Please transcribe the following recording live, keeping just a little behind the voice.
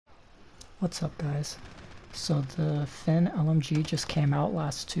What's up, guys? So the Finn LMG just came out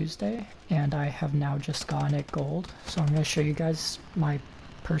last Tuesday, and I have now just gotten it gold. So I'm going to show you guys my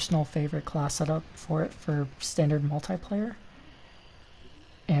personal favorite class setup for it for standard multiplayer.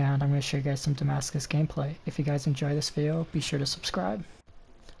 And I'm going to show you guys some Damascus gameplay. If you guys enjoy this video, be sure to subscribe.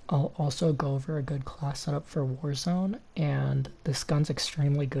 I'll also go over a good class setup for Warzone, and this gun's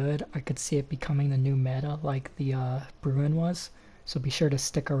extremely good. I could see it becoming the new meta like the Bruen was, so be sure to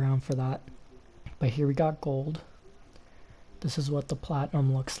stick around for that. But here we got gold. This is what the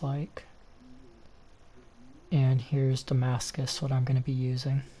platinum looks like. And here's Damascus, what I'm going to be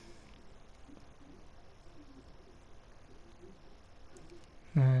using.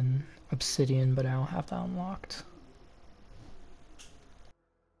 And Obsidian, but I don't have that unlocked.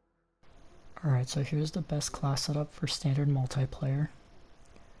 Alright, so here's the best class setup for standard multiplayer.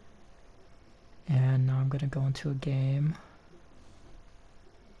 And now I'm going to go into a game.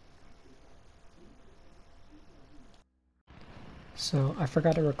 So I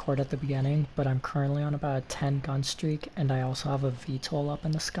forgot to record at the beginning, but I'm currently on about a 10 gun streak, and I also have a VTOL up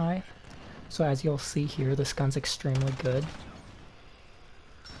in the sky. So as you'll see here, this gun's extremely good.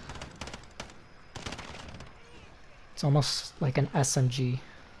 It's almost like an SMG.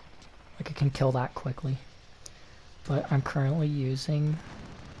 Like it can kill that quickly. But I'm currently using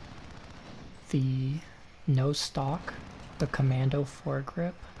the no stock, the Commando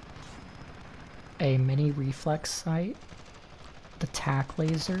foregrip, a mini reflex sight, the tac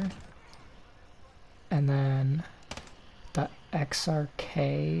laser, and then the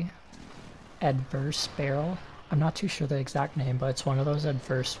XRK adverse barrel. I'm not too sure the exact name, but it's one of those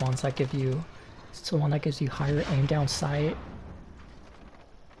adverse ones that give you, it's the one that gives you higher aim down sight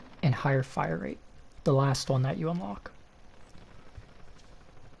and higher fire rate, the last one that you unlock.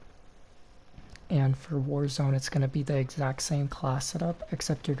 And for Warzone, it's going to be the exact same class setup,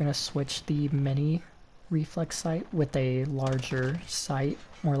 except you're going to switch the mini reflex sight with a larger sight,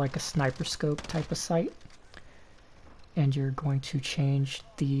 more like a sniper scope type of sight. And you're going to change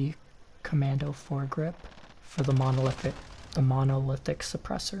the Commando foregrip for the monolithic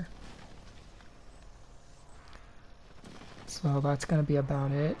suppressor. So that's going to be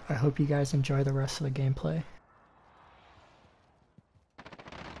about it. I hope you guys enjoy the rest of the gameplay.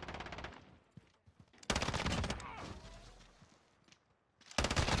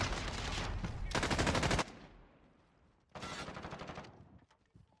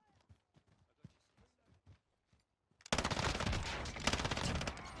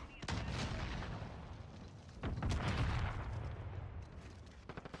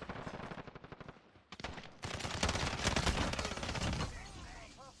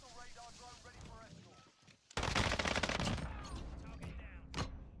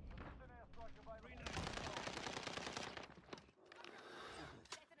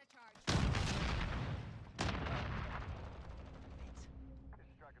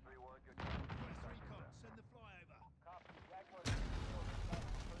 Send the flyover.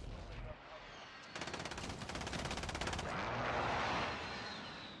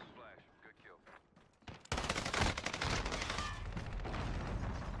 Flash, good kill.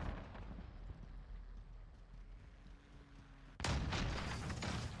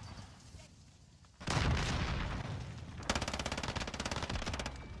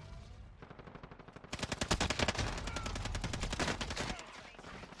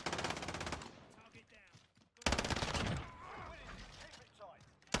 Target down. Keep it tight.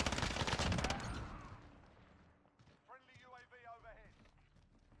 Friendly UAV overhead.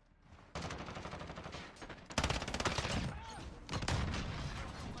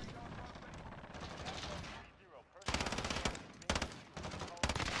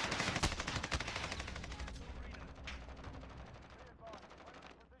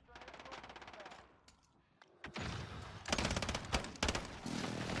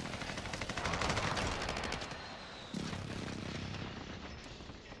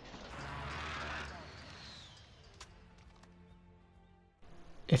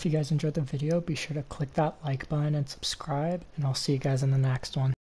 If you guys enjoyed the video, be sure to click that like button and subscribe, and I'll see you guys in the next one.